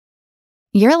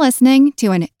You're listening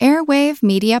to an Airwave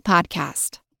Media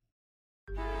Podcast.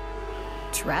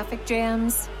 Traffic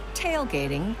jams,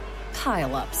 tailgating,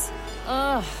 pile-ups.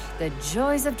 Ugh, the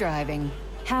joys of driving.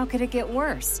 How could it get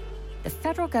worse? The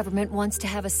federal government wants to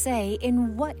have a say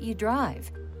in what you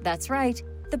drive. That's right.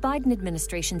 The Biden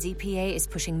administration's EPA is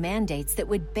pushing mandates that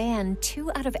would ban 2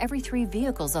 out of every 3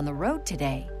 vehicles on the road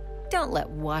today. Don't let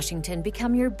Washington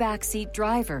become your backseat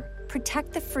driver.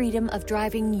 Protect the freedom of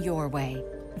driving your way.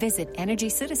 Visit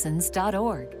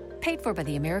EnergyCitizens.org. Paid for by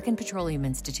the American Petroleum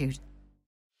Institute.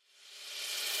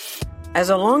 As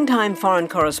a longtime foreign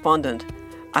correspondent,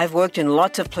 I've worked in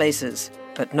lots of places,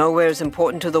 but nowhere as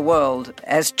important to the world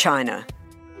as China.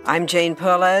 I'm Jane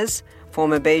Perlez,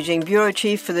 former Beijing bureau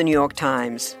chief for the New York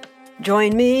Times.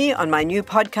 Join me on my new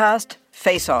podcast,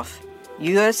 Face Off,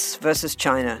 U.S. versus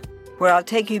China, where I'll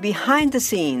take you behind the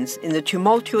scenes in the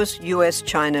tumultuous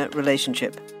U.S.-China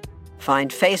relationship.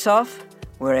 Find Face Off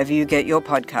wherever you get your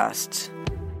podcasts.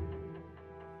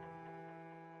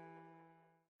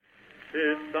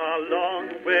 It's a long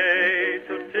way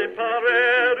to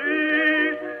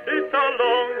Tipperary. It's a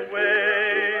long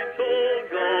way to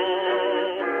go.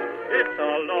 It's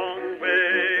a long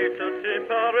way to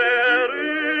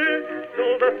Tipperary, to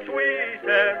the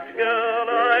sweetest girl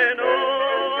I know.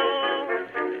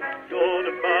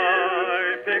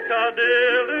 Goodbye,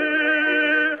 Piccadilly.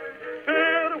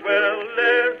 Farewell,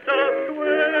 Leicester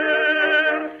Square.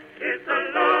 It's a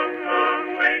long,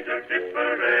 long way to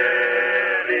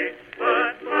Tipperary,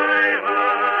 but my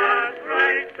heart's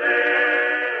right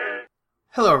there.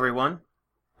 Hello everyone,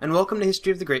 and welcome to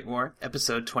History of the Great War,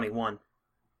 episode 21.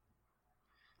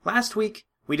 Last week,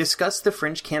 we discussed the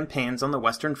French campaigns on the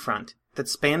Western Front that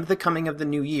spanned the coming of the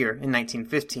new year in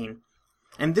 1915,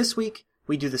 and this week,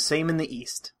 we do the same in the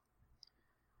East.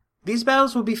 These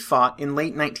battles will be fought in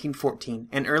late 1914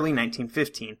 and early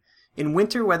 1915 in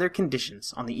winter weather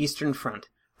conditions on the Eastern Front,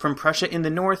 from Prussia in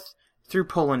the north, through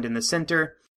Poland in the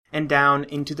center, and down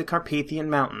into the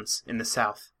Carpathian Mountains in the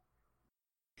south.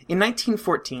 In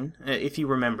 1914, if you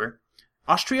remember,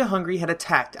 Austria-Hungary had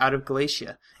attacked out of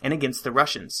Galicia and against the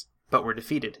Russians, but were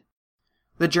defeated.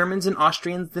 The Germans and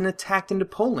Austrians then attacked into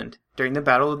Poland during the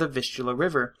Battle of the Vistula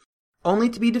River, only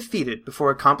to be defeated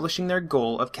before accomplishing their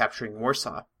goal of capturing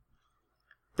Warsaw.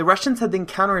 The Russians had then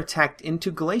counterattacked into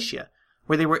Galicia,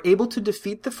 where they were able to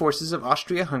defeat the forces of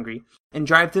Austria-Hungary and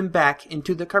drive them back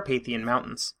into the Carpathian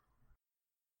Mountains.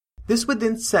 This would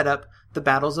then set up the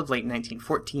battles of late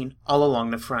 1914 all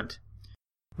along the front.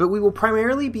 But we will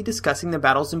primarily be discussing the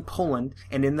battles in Poland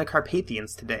and in the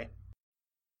Carpathians today.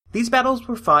 These battles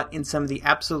were fought in some of the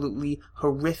absolutely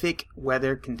horrific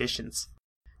weather conditions.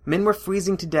 Men were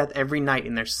freezing to death every night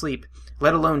in their sleep,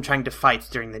 let alone trying to fight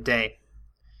during the day.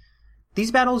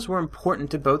 These battles were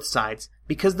important to both sides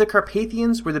because the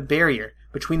Carpathians were the barrier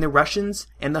between the Russians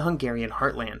and the Hungarian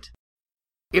heartland.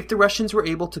 If the Russians were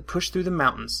able to push through the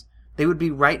mountains, they would be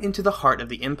right into the heart of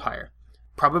the empire,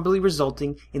 probably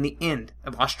resulting in the end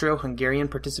of Austro-Hungarian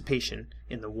participation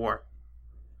in the war.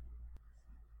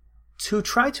 To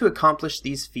try to accomplish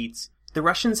these feats, the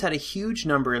Russians had a huge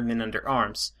number of men under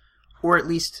arms, or at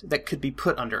least that could be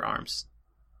put under arms.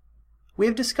 We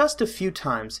have discussed a few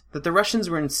times that the Russians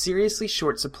were in seriously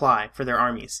short supply for their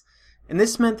armies, and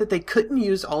this meant that they couldn't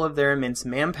use all of their immense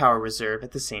manpower reserve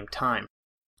at the same time.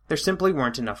 There simply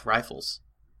weren't enough rifles.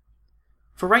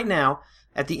 For right now,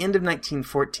 at the end of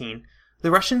 1914,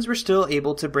 the Russians were still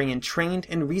able to bring in trained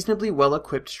and reasonably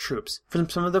well-equipped troops from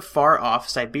some of the far-off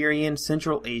Siberian,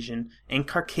 Central Asian, and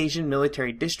Caucasian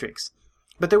military districts,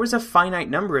 but there was a finite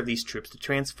number of these troops to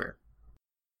transfer.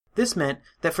 This meant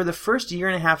that for the first year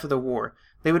and a half of the war,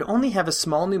 they would only have a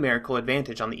small numerical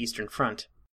advantage on the Eastern Front.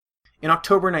 In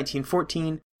October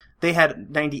 1914, they had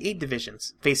 98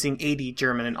 divisions, facing 80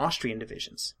 German and Austrian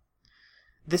divisions.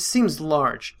 This seems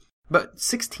large, but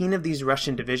 16 of these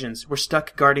Russian divisions were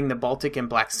stuck guarding the Baltic and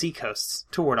Black Sea coasts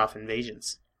to ward off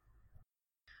invasions.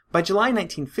 By July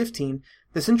 1915,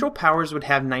 the Central Powers would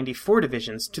have 94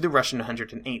 divisions to the Russian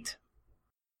 108.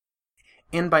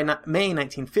 And by May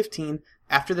 1915,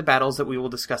 after the battles that we will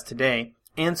discuss today,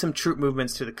 and some troop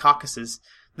movements to the Caucasus,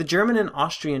 the German and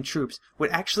Austrian troops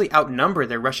would actually outnumber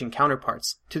their Russian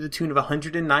counterparts to the tune of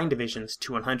 109 divisions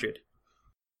to 100.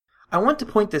 I want to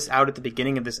point this out at the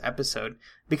beginning of this episode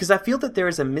because I feel that there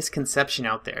is a misconception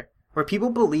out there where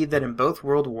people believe that in both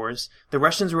world wars, the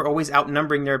Russians were always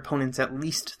outnumbering their opponents at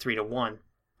least 3-1,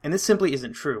 and this simply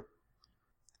isn't true.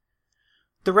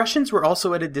 The Russians were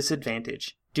also at a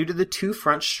disadvantage due to the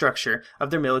two-front structure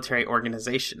of their military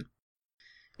organization.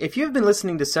 If you have been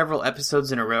listening to several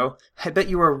episodes in a row, I bet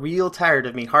you are real tired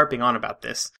of me harping on about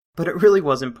this, but it really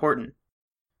was important.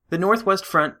 The Northwest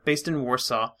Front, based in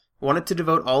Warsaw, wanted to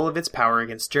devote all of its power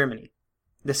against Germany.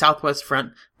 The Southwest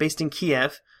Front, based in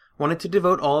Kiev, wanted to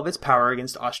devote all of its power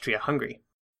against Austria-Hungary.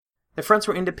 The fronts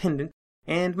were independent,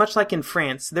 and much like in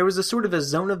France, there was a sort of a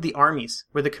zone of the armies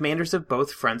where the commanders of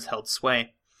both fronts held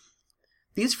sway.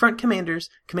 These front commanders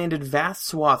commanded vast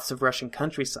swaths of Russian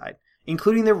countryside,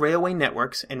 including the railway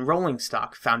networks and rolling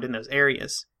stock found in those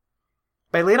areas.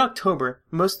 By late October,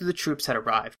 most of the troops had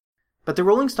arrived, but the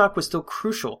rolling stock was still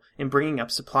crucial in bringing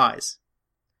up supplies.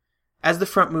 As the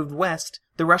front moved west,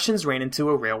 the Russians ran into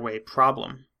a railway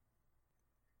problem.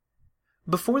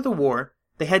 Before the war,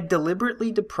 they had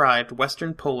deliberately deprived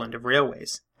western Poland of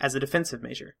railways as a defensive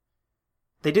measure.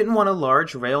 They didn't want a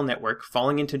large rail network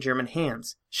falling into German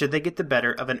hands should they get the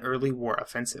better of an early war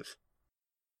offensive.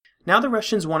 Now the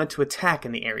Russians wanted to attack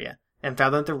in the area and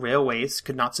found that the railways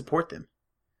could not support them.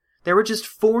 There were just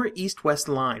 4 east-west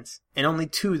lines and only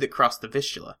 2 that crossed the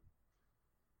Vistula.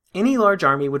 Any large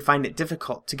army would find it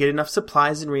difficult to get enough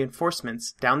supplies and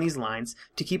reinforcements down these lines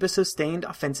to keep a sustained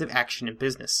offensive action in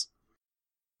business.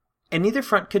 And neither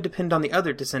front could depend on the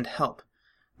other to send help.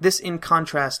 This in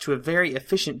contrast to a very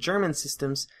efficient German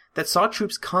systems that saw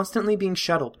troops constantly being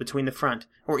shuttled between the front,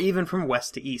 or even from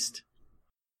west to east.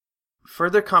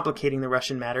 Further complicating the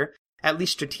Russian matter, at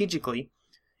least strategically,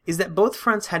 is that both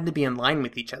fronts had to be in line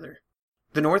with each other.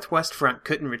 The Northwest Front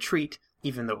couldn't retreat,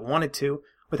 even though it wanted to,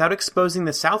 without exposing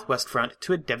the Southwest Front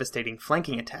to a devastating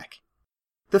flanking attack.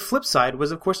 The flip side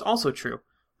was of course also true.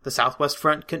 The Southwest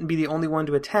Front couldn't be the only one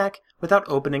to attack without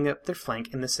opening up their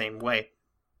flank in the same way.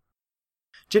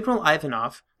 General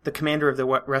Ivanov, the commander of the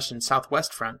Russian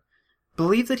Southwest Front,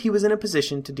 believed that he was in a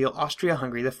position to deal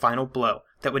Austria-Hungary the final blow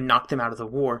that would knock them out of the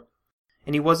war,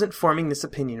 and he wasn't forming this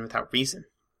opinion without reason.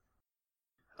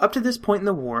 Up to this point in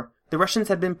the war, the Russians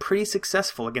had been pretty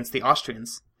successful against the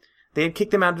Austrians. They had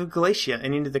kicked them out of Galicia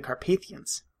and into the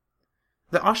Carpathians.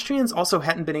 The Austrians also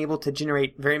hadn't been able to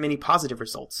generate very many positive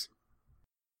results.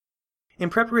 In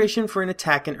preparation for an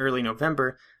attack in early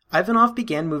November, Ivanov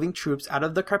began moving troops out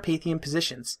of the Carpathian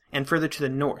positions and further to the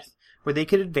north, where they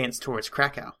could advance towards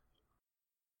Krakow.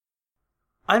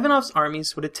 Ivanov's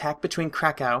armies would attack between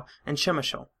Krakow and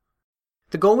Przemysl.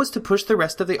 The goal was to push the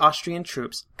rest of the Austrian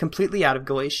troops completely out of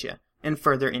Galicia and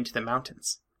further into the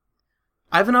mountains.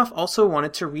 Ivanov also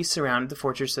wanted to re-surround the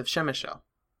fortress of Przemysl.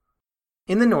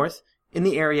 In the north, in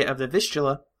the area of the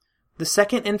Vistula, the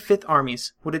 2nd and 5th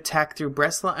armies would attack through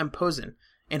Breslau and Posen,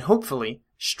 and hopefully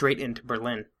straight into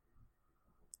Berlin.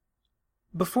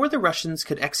 Before the Russians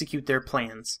could execute their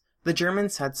plans, the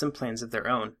Germans had some plans of their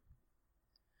own.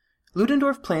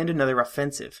 Ludendorff planned another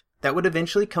offensive that would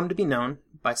eventually come to be known,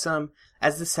 by some,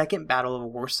 as the Second Battle of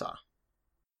Warsaw.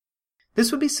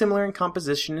 This would be similar in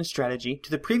composition and strategy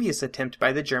to the previous attempt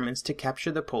by the Germans to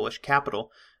capture the Polish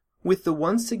capital, with the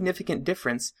one significant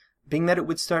difference being that it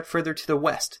would start further to the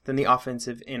west than the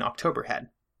offensive in October had.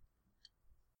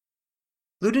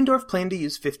 Ludendorff planned to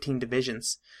use 15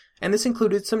 divisions, and this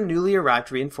included some newly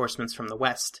arrived reinforcements from the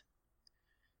west.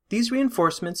 These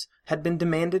reinforcements had been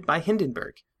demanded by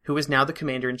Hindenburg, who was now the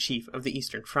commander-in-chief of the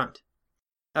Eastern Front.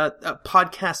 A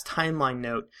podcast timeline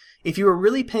note, if you were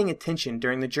really paying attention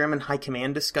during the German High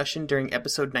Command discussion during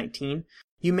episode 19,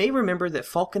 you may remember that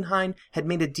Falkenhayn had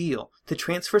made a deal to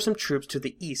transfer some troops to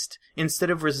the east instead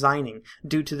of resigning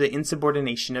due to the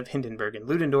insubordination of Hindenburg and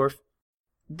Ludendorff.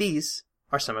 These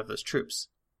are some of those troops.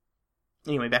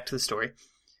 Anyway, back to the story.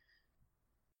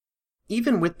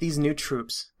 Even with these new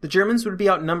troops, the Germans would be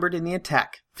outnumbered in the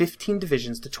attack, 15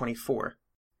 divisions to 24.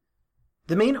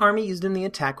 The main army used in the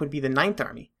attack would be the 9th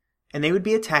Army, and they would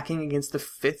be attacking against the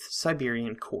 5th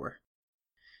Siberian Corps.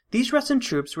 These Russian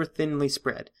troops were thinly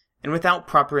spread, and without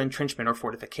proper entrenchment or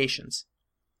fortifications.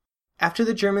 After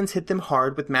the Germans hit them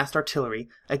hard with massed artillery,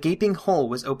 a gaping hole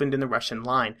was opened in the Russian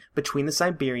line between the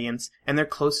Siberians and their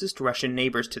closest Russian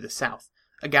neighbors to the south,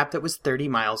 a gap that was 30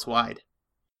 miles wide.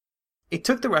 It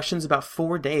took the Russians about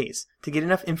 4 days to get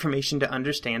enough information to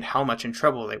understand how much in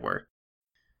trouble they were.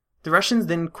 The Russians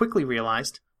then quickly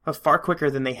realized, far quicker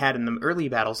than they had in the early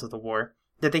battles of the war,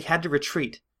 that they had to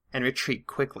retreat, and retreat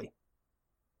quickly.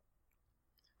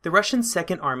 The Russian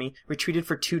Second Army retreated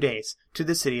for 2 days to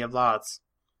the city of Lodz,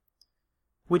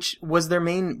 which was their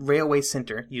main railway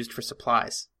center used for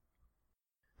supplies.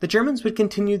 The Germans would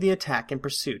continue the attack and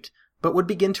pursuit, but would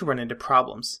begin to run into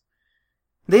problems.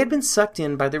 They had been sucked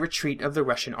in by the retreat of the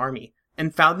Russian army,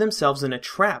 and found themselves in a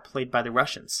trap laid by the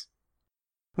Russians.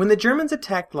 When the Germans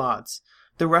attacked Lodz,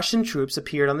 the Russian troops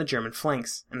appeared on the German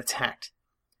flanks and attacked.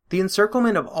 The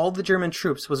encirclement of all the German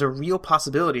troops was a real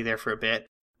possibility there for a bit,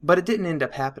 but it didn't end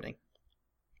up happening.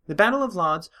 The Battle of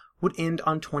Lodz would end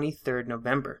on 23rd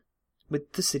November,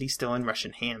 with the city still in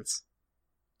Russian hands.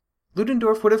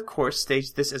 Ludendorff would of course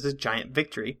stage this as a giant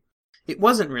victory. It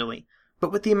wasn't really,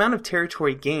 but with the amount of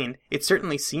territory gained, it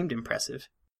certainly seemed impressive,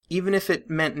 even if it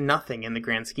meant nothing in the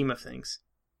grand scheme of things.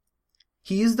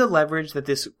 He used the leverage that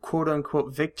this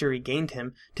quote-unquote victory gained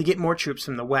him to get more troops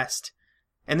from the west,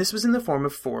 and this was in the form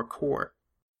of 4 corps.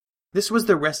 This was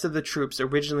the rest of the troops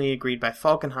originally agreed by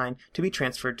Falkenhayn to be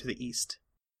transferred to the east.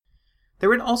 There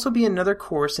would also be another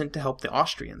corps sent to help the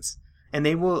Austrians, and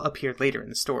they will appear later in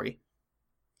the story.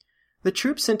 The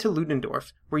troops sent to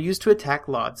Ludendorff were used to attack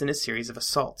Lodz in a series of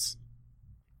assaults.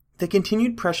 The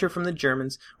continued pressure from the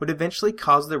Germans would eventually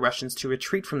cause the Russians to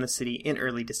retreat from the city in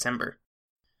early December.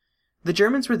 The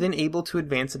Germans were then able to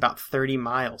advance about 30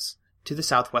 miles to the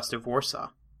southwest of Warsaw.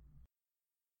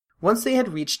 Once they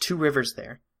had reached 2 rivers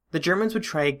there, the Germans would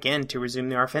try again to resume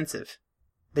their offensive.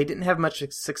 They didn't have much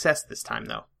success this time,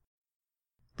 though.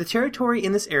 The territory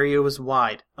in this area was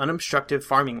wide, unobstructed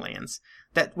farming lands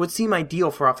that would seem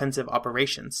ideal for offensive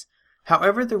operations.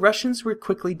 However, the Russians were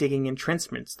quickly digging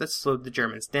entrenchments that slowed the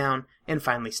Germans down and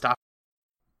finally stopped.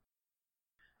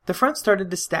 The front started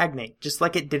to stagnate just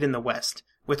like it did in the west,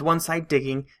 with one side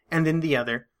digging and then the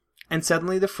other, and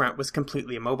suddenly the front was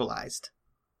completely immobilized.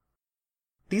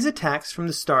 These attacks from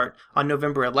the start on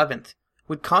November 11th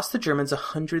would cost the Germans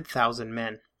 100,000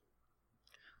 men.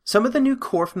 Some of the new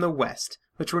corps from the west,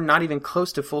 which were not even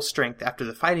close to full strength after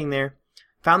the fighting there,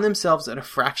 found themselves at a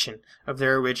fraction of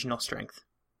their original strength.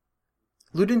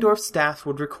 Ludendorff's staff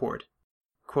would record,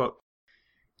 quote,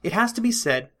 "It has to be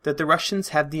said that the Russians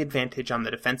have the advantage on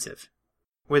the defensive,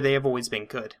 where they have always been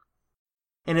good,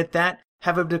 and at that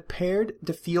have prepared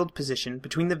the field position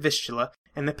between the Vistula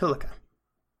and the Pilica."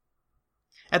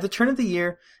 At the turn of the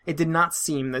year, it did not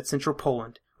seem that central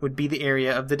Poland would be the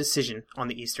area of the decision on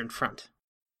the Eastern Front.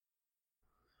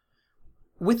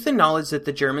 With the knowledge that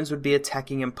the Germans would be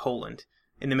attacking in Poland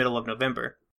in the middle of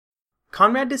November,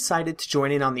 Conrad decided to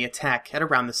join in on the attack at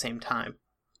around the same time.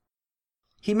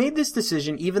 He made this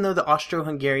decision even though the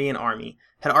Austro-Hungarian army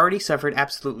had already suffered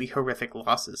absolutely horrific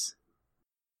losses.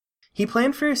 He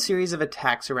planned for a series of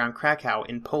attacks around Krakow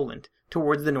in Poland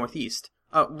towards the northeast,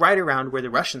 right around where the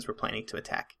Russians were planning to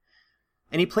attack,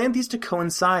 and he planned these to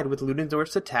coincide with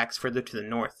Ludendorff's attacks further to the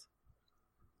north.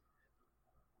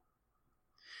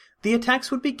 The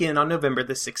attacks would begin on November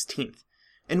the 16th,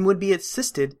 and would be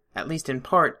assisted, at least in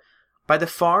part, by the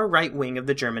far right wing of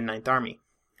the German Ninth Army,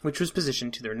 which was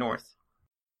positioned to their north.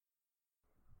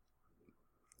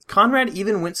 Conrad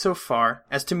even went so far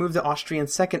as to move the Austrian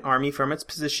Second Army from its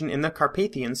position in the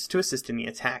Carpathians to assist in the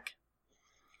attack.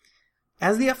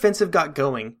 As the offensive got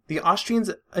going, the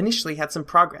Austrians initially had some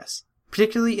progress,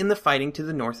 particularly in the fighting to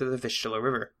the north of the Vistula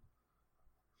River.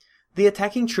 The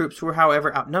attacking troops were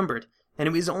however outnumbered, and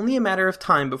it was only a matter of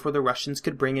time before the Russians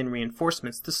could bring in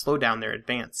reinforcements to slow down their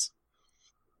advance.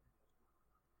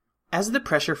 As the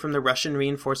pressure from the Russian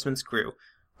reinforcements grew,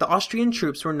 the Austrian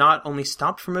troops were not only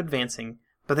stopped from advancing,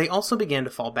 but they also began to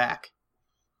fall back.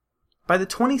 By the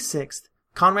 26th,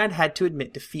 Conrad had to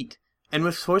admit defeat, and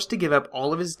was forced to give up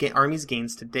all of his army's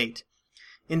gains to date.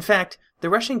 In fact, the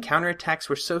Russian counterattacks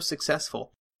were so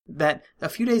successful that a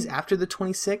few days after the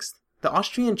 26th, the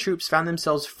Austrian troops found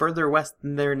themselves further west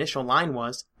than their initial line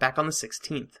was back on the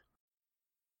 16th.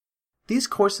 These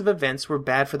course of events were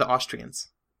bad for the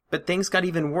Austrians, but things got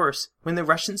even worse when the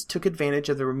Russians took advantage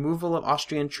of the removal of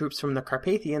Austrian troops from the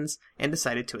Carpathians and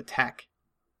decided to attack.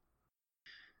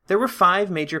 There were 5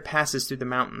 major passes through the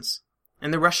mountains,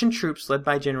 and the Russian troops led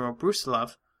by General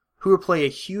Brusilov, who would play a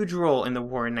huge role in the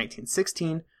war in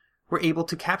 1916, were able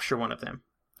to capture one of them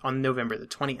on November the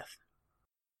 20th.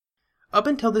 Up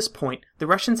until this point, the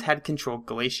Russians had controlled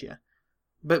Galicia,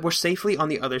 but were safely on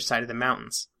the other side of the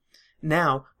mountains.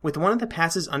 Now, with one of the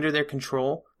passes under their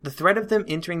control, the threat of them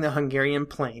entering the Hungarian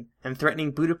plain and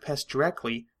threatening Budapest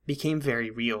directly became very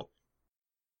real.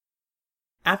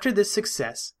 After this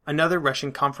success, another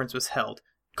Russian conference was held,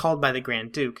 called by the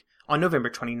Grand Duke, on November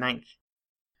 29th.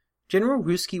 General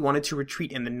Ruzsky wanted to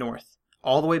retreat in the north,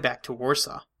 all the way back to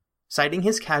Warsaw, citing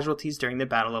his casualties during the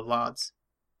Battle of Lodz.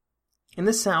 In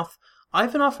the south,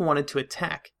 Ivanov wanted to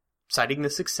attack, citing the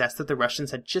success that the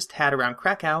Russians had just had around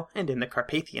Krakow and in the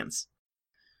Carpathians.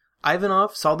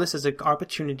 Ivanov saw this as an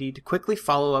opportunity to quickly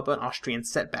follow up an Austrian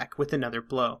setback with another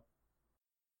blow.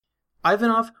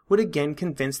 Ivanov would again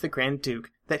convince the Grand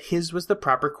Duke that his was the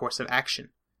proper course of action,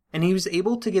 and he was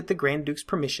able to get the Grand Duke's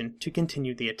permission to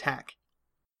continue the attack.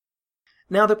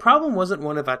 Now, the problem wasn't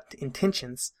one of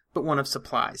intentions, but one of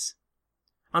supplies.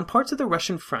 On parts of the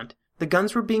Russian front, the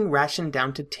guns were being rationed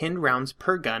down to 10 rounds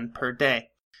per gun per day,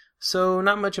 so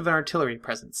not much of an artillery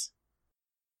presence.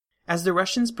 As the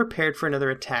Russians prepared for another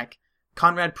attack,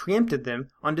 Conrad preempted them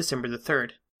on December the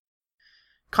 3rd.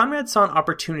 Conrad saw an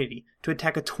opportunity to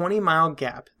attack a 20-mile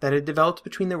gap that had developed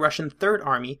between the Russian Third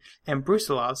Army and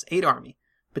Brusilov's Eighth Army,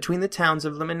 between the towns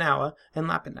of Limanau and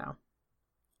Lappenau,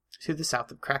 to the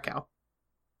south of Krakow.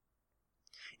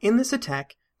 In this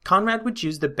attack, Conrad would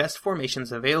use the best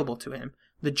formations available to him,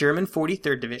 the German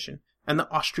 43rd Division and the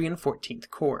Austrian 14th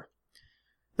Corps.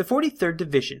 The 43rd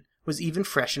Division was even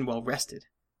fresh and well rested,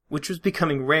 which was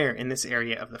becoming rare in this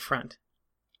area of the front.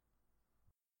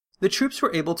 The troops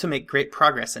were able to make great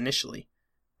progress initially.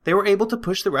 They were able to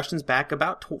push the Russians back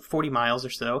about 40 miles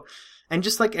or so, and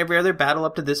just like every other battle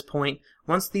up to this point,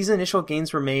 once these initial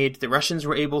gains were made, the Russians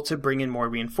were able to bring in more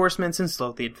reinforcements and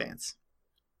slow the advance.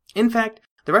 In fact,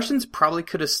 the Russians probably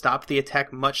could have stopped the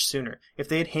attack much sooner if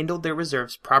they had handled their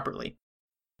reserves properly.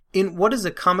 In what is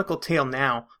a comical tale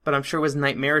now, but I'm sure was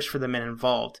nightmarish for the men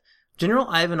involved,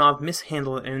 General Ivanov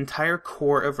mishandled an entire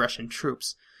corps of Russian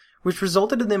troops, which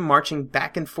resulted in them marching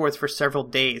back and forth for several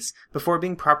days before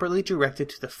being properly directed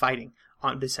to the fighting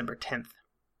on December 10th.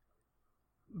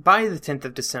 By the 10th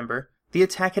of December, the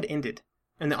attack had ended,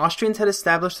 and the Austrians had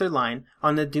established their line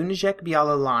on the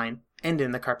Dunajec-Biala line and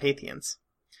in the Carpathians.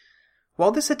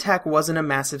 While this attack wasn't a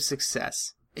massive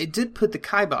success, it did put the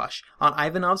kibosh on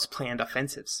Ivanov's planned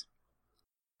offensives.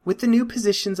 With the new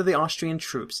positions of the Austrian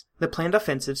troops, the planned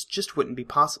offensives just wouldn't be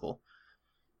possible.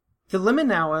 The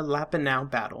Limanau-Lappenau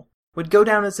battle would go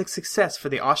down as a success for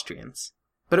the Austrians,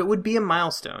 but it would be a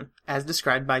milestone, as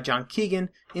described by John Keegan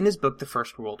in his book The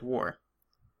First World War.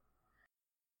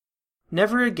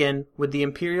 Never again would the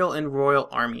Imperial and Royal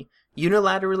Army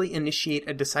unilaterally initiate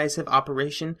a decisive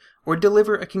operation or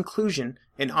deliver a conclusion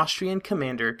an Austrian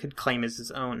commander could claim as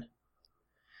his own.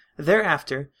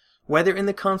 Thereafter, whether in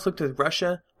the conflict with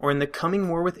Russia or in the coming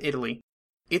war with Italy,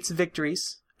 its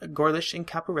victories, at Gorlice and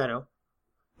Caporetto,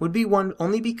 would be won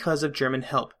only because of German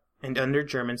help and under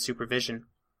German supervision.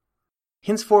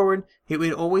 Henceforward, it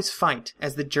would always fight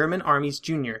as the German army's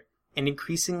junior and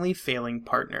increasingly failing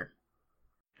partner.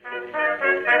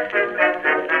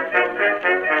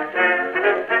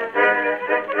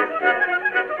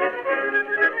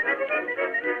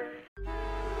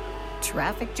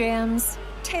 Traffic jams,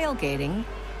 tailgating,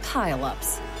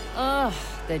 pile-ups. Ugh,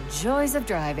 the joys of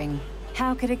driving.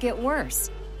 How could it get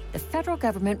worse? The federal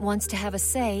government wants to have a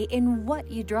say in what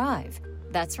you drive.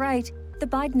 That's right. The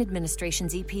Biden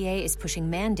administration's EPA is pushing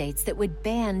mandates that would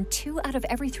ban 2 out of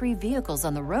every 3 vehicles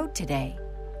on the road today.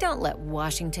 Don't let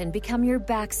Washington become your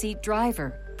backseat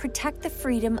driver. Protect the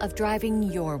freedom of driving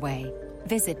your way.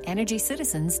 Visit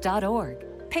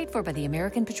EnergyCitizens.org. Paid for by the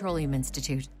American Petroleum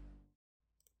Institute.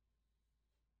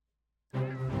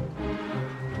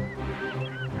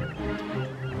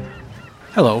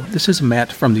 Hello, this is Matt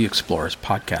from the Explorers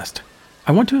Podcast.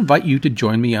 I want to invite you to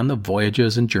join me on the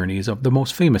voyages and journeys of the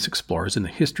most famous explorers in the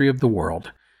history of the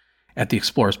world. At the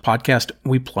Explorers Podcast,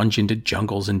 we plunge into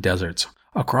jungles and deserts,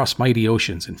 across mighty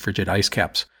oceans and frigid ice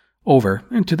caps, over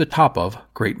and to the top of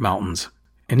great mountains,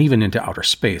 and even into outer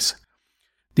space.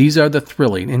 These are the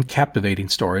thrilling and captivating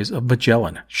stories of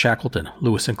Magellan, Shackleton,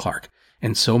 Lewis and Clark,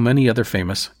 and so many other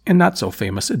famous and not so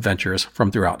famous adventurers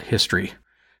from throughout history.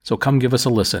 So come give us a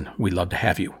listen. We'd love to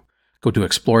have you. Go to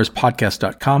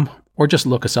explorerspodcast.com or just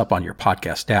look us up on your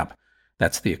podcast app.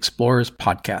 That's the Explorers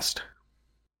Podcast.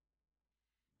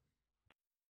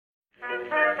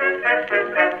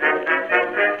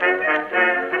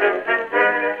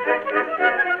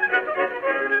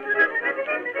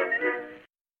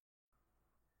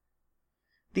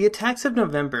 The attacks of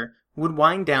November would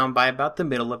wind down by about the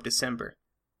middle of December,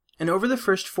 and over the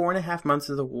first 4.5 months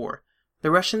of the war,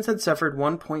 the Russians had suffered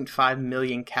 1.5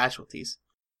 million casualties,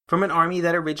 from an army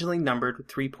that originally numbered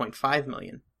 3.5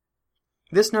 million.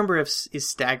 This number is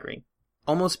staggering,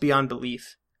 almost beyond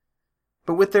belief.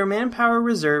 But with their manpower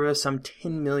reserve of some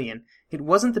 10 million, it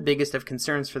wasn't the biggest of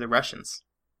concerns for the Russians.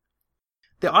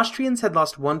 The Austrians had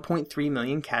lost 1.3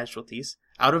 million casualties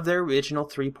out of their original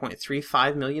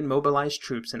 3.35 million mobilized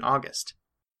troops in August.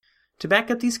 To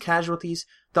back up these casualties,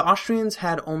 the Austrians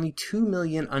had only 2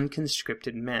 million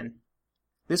unconscripted men.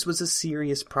 This was a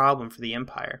serious problem for the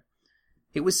empire.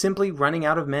 It was simply running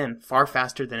out of men far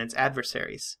faster than its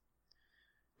adversaries.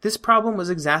 This problem was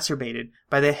exacerbated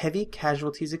by the heavy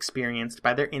casualties experienced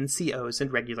by their NCOs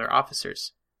and regular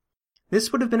officers.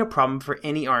 This would have been a problem for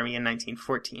any army in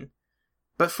 1914,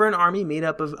 but for an army made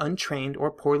up of untrained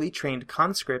or poorly trained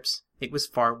conscripts, it was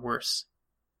far worse.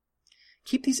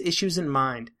 Keep these issues in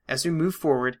mind as we move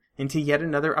forward into yet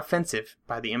another offensive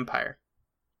by the empire.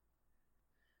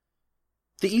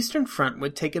 The Eastern Front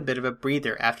would take a bit of a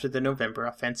breather after the November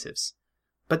offensives,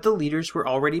 but the leaders were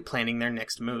already planning their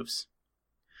next moves.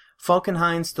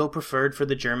 Falkenhayn still preferred for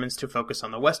the Germans to focus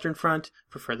on the Western Front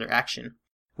for further action,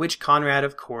 which Conrad,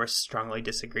 of course, strongly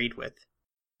disagreed with.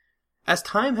 As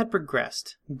time had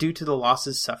progressed, due to the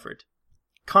losses suffered,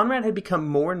 Conrad had become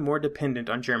more and more dependent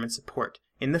on German support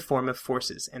in the form of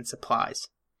forces and supplies.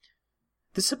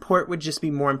 This support would just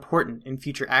be more important in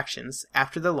future actions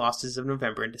after the losses of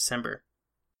November and December.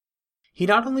 He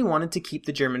not only wanted to keep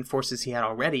the German forces he had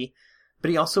already, but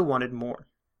he also wanted more.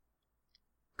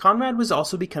 Conrad was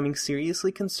also becoming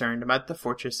seriously concerned about the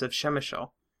fortress of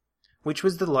Przemysl, which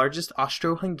was the largest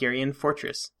Austro-Hungarian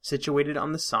fortress situated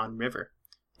on the San River,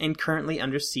 and currently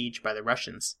under siege by the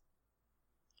Russians.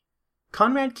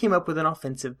 Conrad came up with an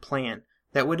offensive plan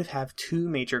that would have two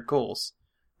major goals.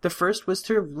 The first was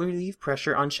to relieve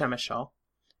pressure on Przemysl,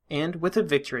 and, with a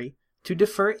victory, to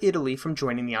defer Italy from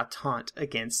joining the Entente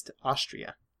against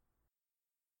Austria.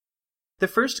 The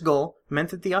first goal meant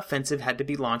that the offensive had to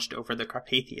be launched over the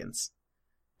Carpathians.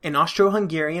 An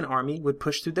Austro-Hungarian army would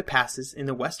push through the passes in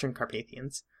the western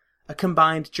Carpathians, a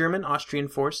combined German-Austrian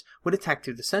force would attack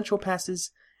through the central passes,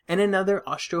 and another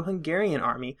Austro-Hungarian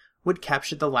army would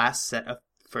capture the last set of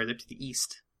further to the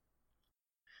east.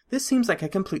 This seems like a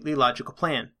completely logical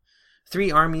plan.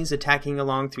 3 armies attacking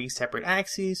along 3 separate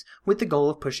axes with the goal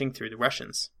of pushing through the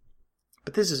Russians.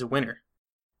 But this is a winter.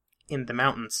 In the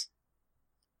mountains.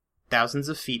 Thousands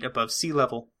of feet above sea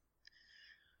level.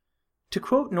 To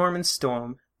quote Norman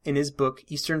Storm in his book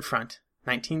Eastern Front,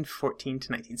 1914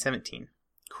 to 1917,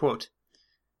 quote,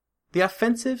 "The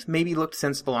offensive maybe looked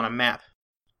sensible on a map.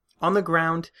 On the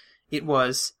ground, it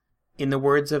was, in the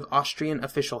words of Austrian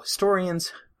official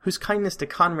historians, whose kindness to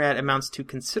Conrad amounts to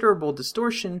considerable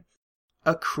distortion,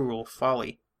 a cruel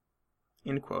folly."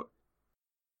 End quote.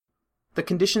 The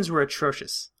conditions were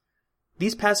atrocious.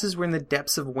 These passes were in the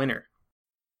depths of winter.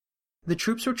 The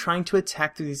troops were trying to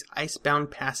attack through these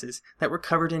ice-bound passes that were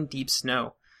covered in deep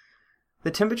snow. The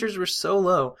temperatures were so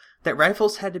low that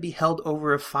rifles had to be held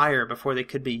over a fire before they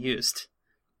could be used.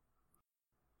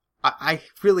 I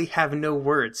really have no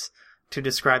words to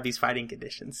describe these fighting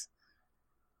conditions.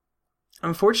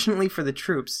 Unfortunately for the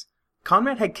troops,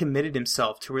 Conrad had committed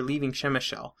himself to relieving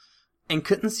Przemysl and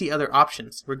couldn't see other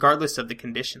options regardless of the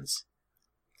conditions.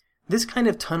 This kind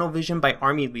of tunnel vision by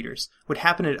army leaders would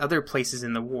happen at other places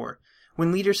in the war,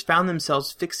 when leaders found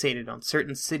themselves fixated on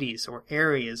certain cities or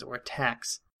areas or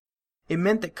attacks. It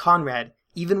meant that Conrad,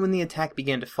 even when the attack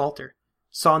began to falter,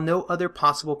 saw no other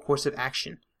possible course of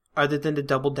action other than to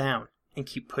double down and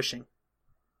keep pushing.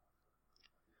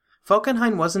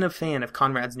 Falkenhayn wasn't a fan of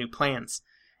Conrad's new plans,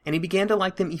 and he began to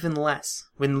like them even less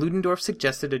when Ludendorff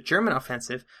suggested a German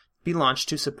offensive be launched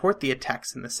to support the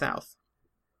attacks in the south.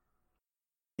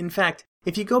 In fact,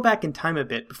 if you go back in time a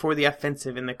bit before the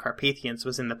offensive in the Carpathians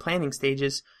was in the planning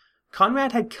stages,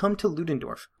 Conrad had come to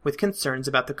Ludendorff with concerns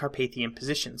about the Carpathian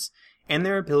positions and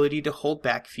their ability to hold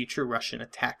back future Russian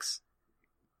attacks.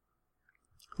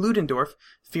 Ludendorff,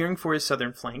 fearing for his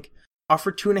southern flank,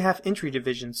 offered 2.5 infantry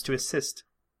divisions to assist.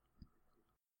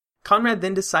 Conrad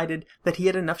then decided that he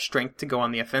had enough strength to go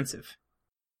on the offensive.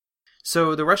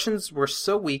 So the Russians were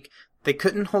so weak they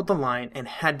couldn't hold the line and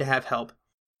had to have help.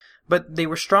 But they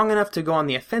were strong enough to go on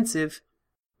the offensive,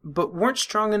 but weren't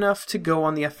strong enough to go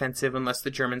on the offensive unless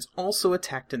the Germans also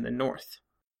attacked in the north.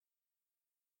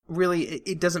 Really,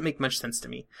 it doesn't make much sense to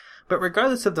me. But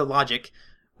regardless of the logic,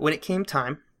 when it came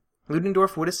time,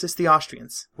 Ludendorff would assist the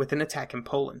Austrians with an attack in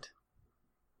Poland.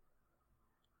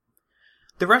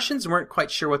 The Russians weren't quite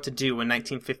sure what to do when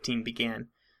 1915 began.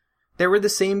 There were the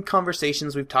same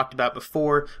conversations we've talked about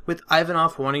before, with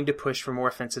Ivanov wanting to push for more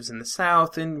offensives in the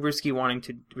south and Ruzsky wanting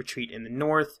to retreat in the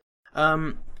north.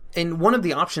 And one of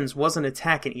the options was an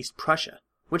attack in East Prussia,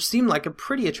 which seemed like a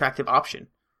pretty attractive option.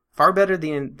 Far better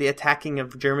than the attacking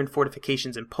of German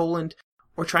fortifications in Poland,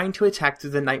 or trying to attack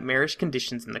through the nightmarish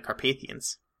conditions in the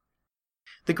Carpathians.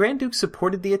 The Grand Duke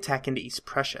supported the attack into East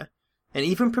Prussia, and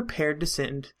even prepared to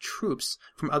send troops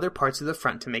from other parts of the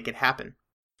front to make it happen.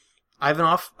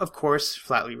 Ivanov, of course,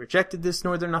 flatly rejected this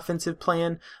northern offensive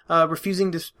plan,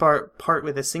 refusing to part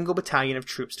with a single battalion of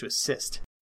troops to assist.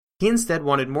 He instead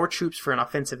wanted more troops for an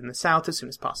offensive in the south as soon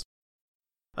as possible.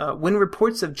 When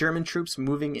reports of German troops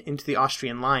moving into the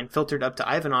Austrian line filtered up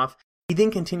to Ivanov, he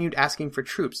then continued asking for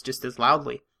troops just as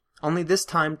loudly, only this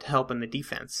time to help in the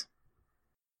defense.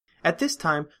 At this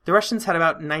time, the Russians had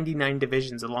about 99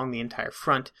 divisions along the entire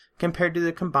front, compared to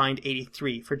the combined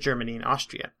 83 for Germany and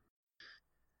Austria.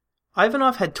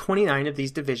 Ivanov had 29 of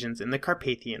these divisions in the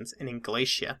Carpathians and in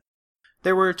Galicia.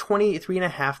 There were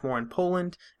 23.5 more in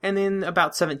Poland, and then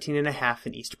about 17.5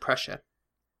 in East Prussia.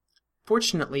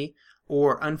 Fortunately,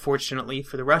 or unfortunately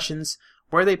for the Russians,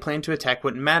 where they planned to attack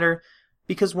wouldn't matter,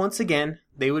 because once again,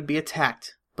 they would be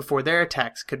attacked before their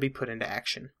attacks could be put into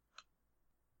action.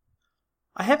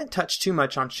 I haven't touched too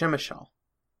much on Przemysl,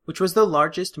 which was the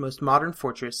largest, most modern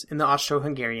fortress in the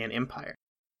Austro-Hungarian Empire.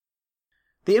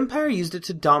 The empire used it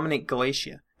to dominate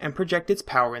Galicia and project its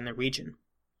power in the region.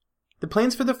 The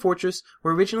plans for the fortress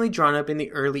were originally drawn up in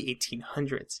the early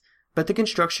 1800s, but the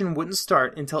construction wouldn't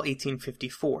start until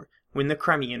 1854, when the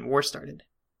Crimean War started.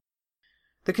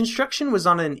 The construction was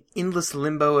on an endless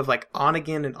limbo of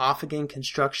on-again and off-again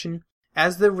construction,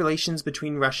 as the relations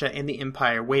between Russia and the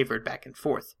empire wavered back and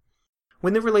forth.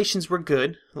 When the relations were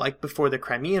good, like before the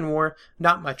Crimean War,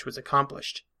 not much was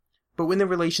accomplished. But when the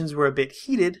relations were a bit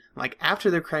heated, like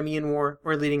after the Crimean War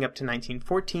or leading up to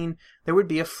 1914, there would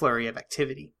be a flurry of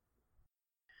activity.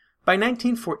 By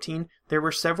 1914, there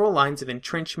were several lines of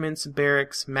entrenchments,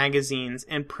 barracks, magazines,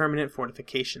 and permanent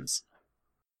fortifications.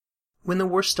 When the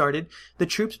war started, the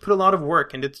troops put a lot of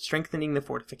work into strengthening the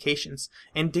fortifications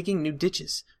and digging new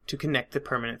ditches to connect the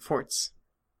permanent forts.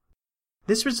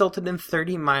 This resulted in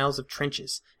 30 miles of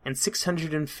trenches and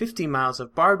 650 miles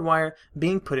of barbed wire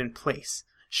being put in place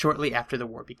shortly after the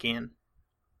war began.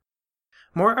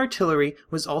 More artillery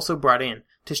was also brought in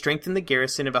to strengthen the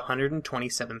garrison of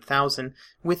 127,000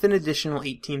 with an additional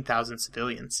 18,000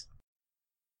 civilians.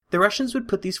 The Russians would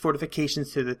put these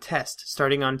fortifications to the test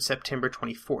starting on September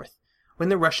 24th, when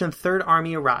the Russian Third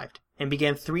Army arrived and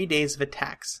began 3 days of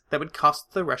attacks that would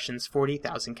cost the Russians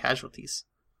 40,000 casualties.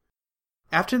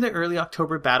 After the early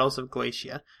October battles of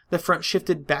Galicia, the front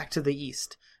shifted back to the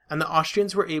east, and the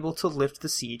Austrians were able to lift the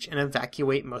siege and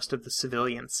evacuate most of the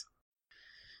civilians.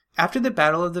 After the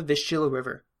Battle of the Vistula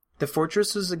River, the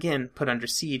fortress was again put under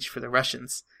siege for the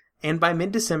Russians, and by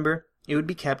mid-December, it would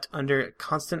be kept under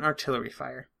constant artillery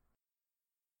fire.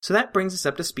 So that brings us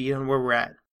up to speed on where we're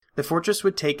at. The fortress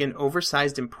would take an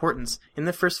oversized importance in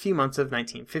the first few months of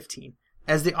 1915,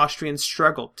 as the Austrians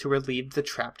struggled to relieve the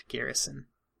trapped garrison.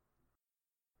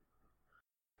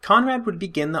 Conrad would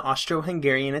begin the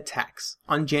Austro-Hungarian attacks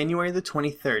on January the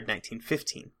 23rd,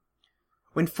 1915,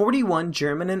 when 41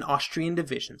 German and Austrian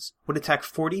divisions would attack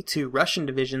 42 Russian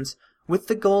divisions with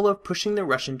the goal of pushing the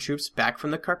Russian troops back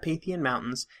from the Carpathian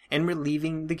Mountains and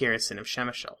relieving the garrison of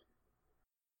Przemysl.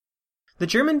 The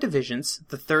German divisions,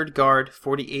 the 3rd Guard,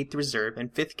 48th Reserve,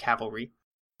 and 5th Cavalry,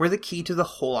 were the key to the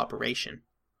whole operation.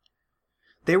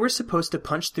 They were supposed to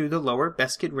punch through the lower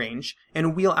Beskid Range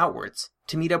and wheel outwards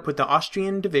to meet up with the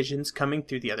Austrian divisions coming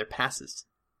through the other passes.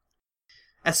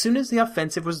 As soon as the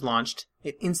offensive was launched,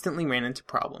 it instantly ran into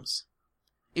problems.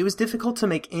 It was difficult to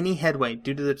make any headway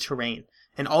due to the terrain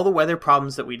and all the weather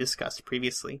problems that we discussed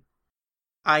previously.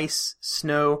 Ice,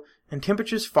 snow, and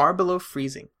temperatures far below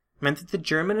freezing meant that the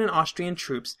German and Austrian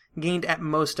troops gained at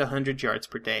most 100 yards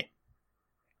per day.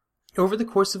 Over the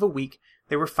course of a week,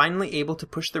 they were finally able to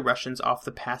push the Russians off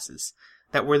the passes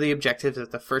that were the objectives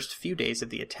of the first few days of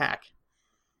the attack.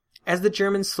 As the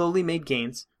Germans slowly made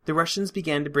gains, the Russians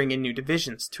began to bring in new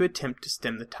divisions to attempt to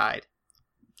stem the tide.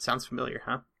 Sounds familiar,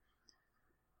 huh?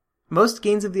 Most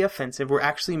gains of the offensive were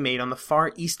actually made on the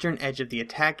far eastern edge of the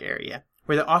attack area,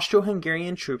 where the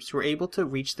Austro-Hungarian troops were able to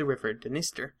reach the river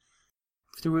Dniester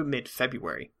through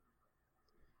mid-February.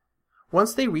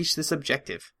 Once they reached this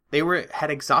objective, they had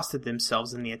exhausted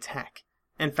themselves in the attack,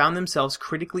 and found themselves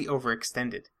critically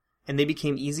overextended, and they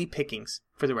became easy pickings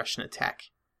for the Russian attack.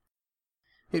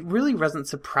 It really wasn't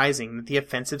surprising that the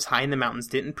offensives high in the mountains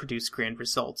didn't produce grand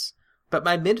results, but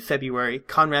by mid-February,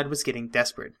 Conrad was getting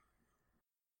desperate.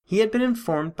 He had been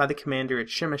informed by the commander at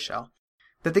Przemysl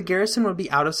that the garrison would be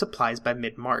out of supplies by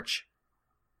mid-March.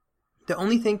 The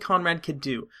only thing Conrad could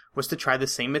do was to try the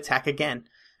same attack again,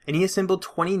 and he assembled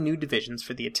 20 new divisions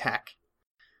for the attack.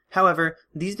 However,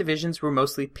 these divisions were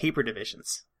mostly paper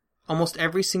divisions. Almost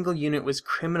every single unit was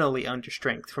criminally under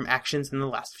strength from actions in the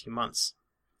last few months.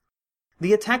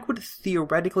 The attack would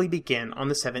theoretically begin on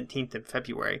the 17th of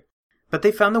February, but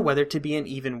they found the weather to be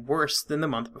even worse than the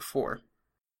month before.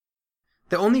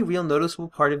 The only real noticeable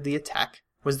part of the attack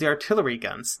was the artillery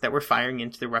guns that were firing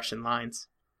into the Russian lines.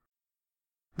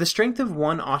 The strength of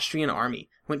one Austrian army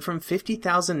went from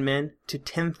 50,000 men to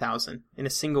 10,000 in a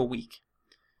single week.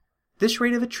 This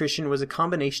rate of attrition was a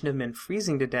combination of men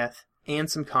freezing to death and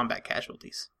some combat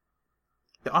casualties.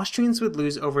 The Austrians would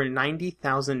lose over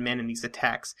 90,000 men in these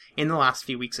attacks in the last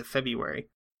few weeks of February,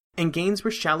 and gains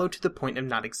were shallow to the point of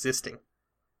not existing.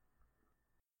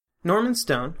 Norman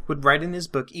Stone would write in his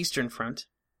book Eastern Front,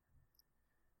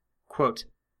 quote,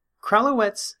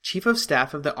 Kralowetz, chief of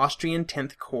staff of the Austrian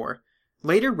 10th Corps,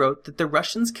 later wrote that the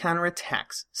Russians'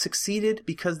 counterattacks succeeded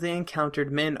because they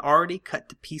encountered men already cut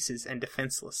to pieces and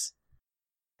defenseless.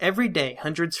 Every day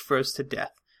hundreds froze to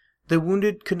death. The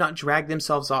wounded could not drag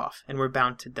themselves off and were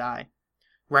bound to die.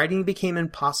 Riding became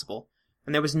impossible,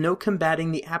 and there was no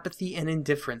combating the apathy and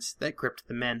indifference that gripped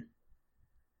the men.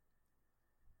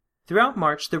 Throughout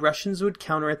March, the Russians would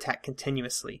counterattack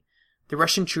continuously. The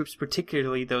Russian troops,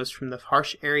 particularly those from the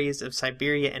harsh areas of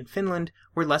Siberia and Finland,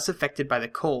 were less affected by the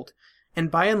cold, and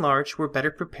by and large were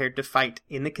better prepared to fight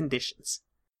in the conditions,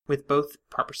 with both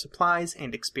proper supplies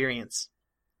and experience.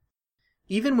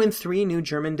 Even when 3 new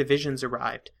German divisions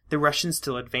arrived, the Russians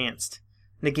still advanced,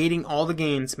 negating all the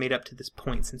gains made up to this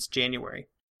point since January.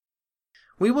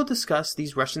 We will discuss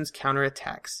these Russians'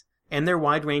 counterattacks and their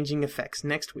wide-ranging effects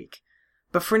next week,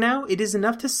 but for now it is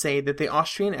enough to say that the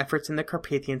Austrian efforts in the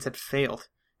Carpathians had failed,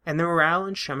 and the morale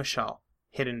in Przemysl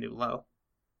hit a new low.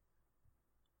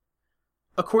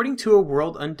 According to A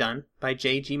World Undone by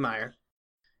J.G. Meyer,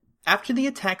 after the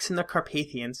attacks in the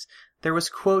Carpathians, there was,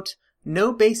 quote,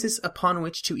 no basis upon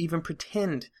which to even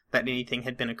pretend that anything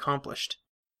had been accomplished.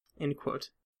 End quote.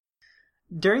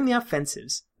 During the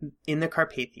offensives in the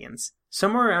Carpathians,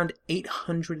 somewhere around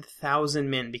 800,000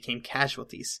 men became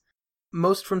casualties,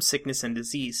 most from sickness and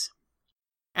disease.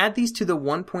 Add these to the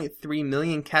 1.3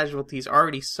 million casualties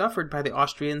already suffered by the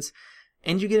Austrians,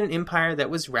 and you get an empire that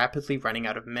was rapidly running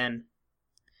out of men.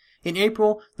 In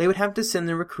April, they would have to send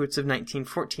the recruits of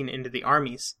 1914 into the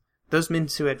armies, those men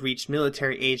who had reached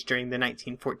military age during the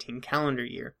 1914 calendar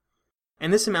year,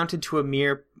 and this amounted to a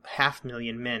mere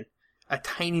 500,000 men, a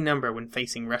tiny number when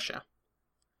facing Russia.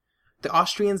 The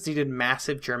Austrians needed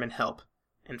massive German help,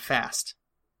 and fast.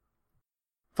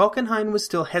 Falkenhayn was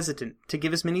still hesitant to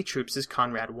give as many troops as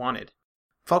Conrad wanted.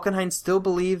 Falkenhayn still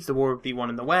believed the war would be won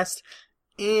in the west,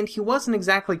 and he wasn't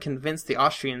exactly convinced the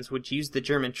Austrians would use the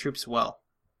German troops well.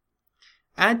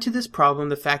 Add to this problem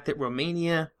the fact that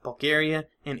Romania, Bulgaria,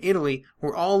 and Italy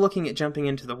were all looking at jumping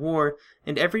into the war,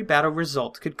 and every battle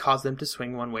result could cause them to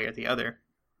swing one way or the other.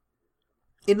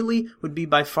 Italy would be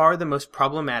by far the most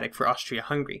problematic for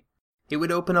Austria-Hungary. It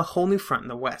would open a whole new front in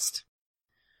the west.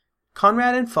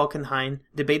 Conrad and Falkenhayn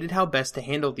debated how best to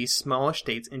handle these smaller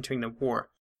states entering the war,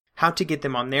 how to get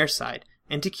them on their side,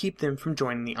 and to keep them from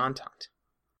joining the Entente.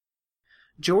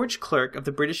 George Clerk of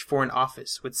the British Foreign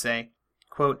Office would say,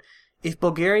 quote, if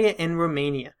Bulgaria and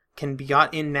Romania can be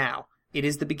got in now, it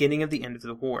is the beginning of the end of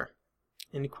the war.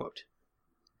 End quote.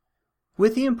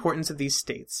 With the importance of these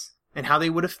states, and how they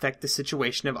would affect the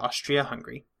situation of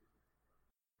Austria-Hungary,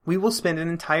 we will spend an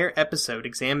entire episode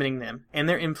examining them and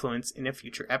their influence in a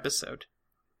future episode.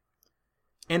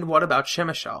 And what about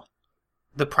Przemysl,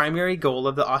 the primary goal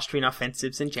of the Austrian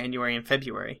offensives in January and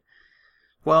February?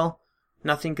 Well,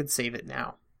 nothing could save it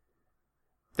now.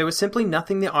 There was simply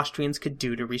nothing the Austrians could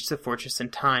do to reach the fortress in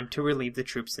time to relieve the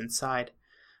troops inside,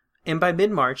 and by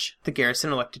mid-March the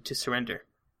garrison elected to surrender.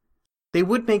 They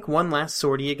would make one last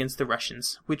sortie against the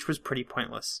Russians, which was pretty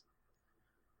pointless.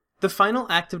 The final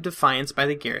act of defiance by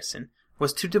the garrison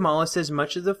was to demolish as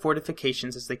much of the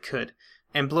fortifications as they could,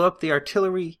 and blow up the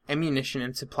artillery, ammunition,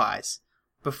 and supplies,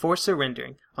 before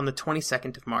surrendering on the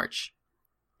 22nd of March.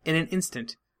 In an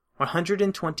instant,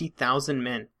 120,000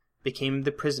 men became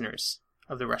the prisoners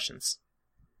of the Russians.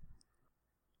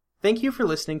 Thank you for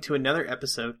listening to another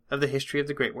episode of the History of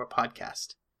the Great War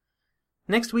podcast.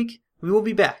 Next week, we will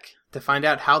be back to find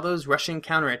out how those Russian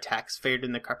counterattacks fared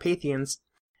in the Carpathians,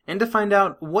 and to find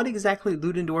out what exactly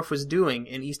Ludendorff was doing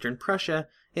in eastern Prussia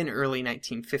in early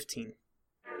 1915.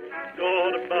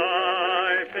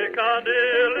 Goodbye,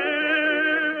 Piccadilly,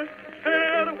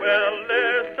 farewell,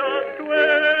 Leicester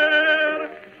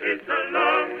Square. It's a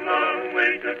long, long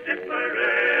way to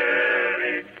Tipperary.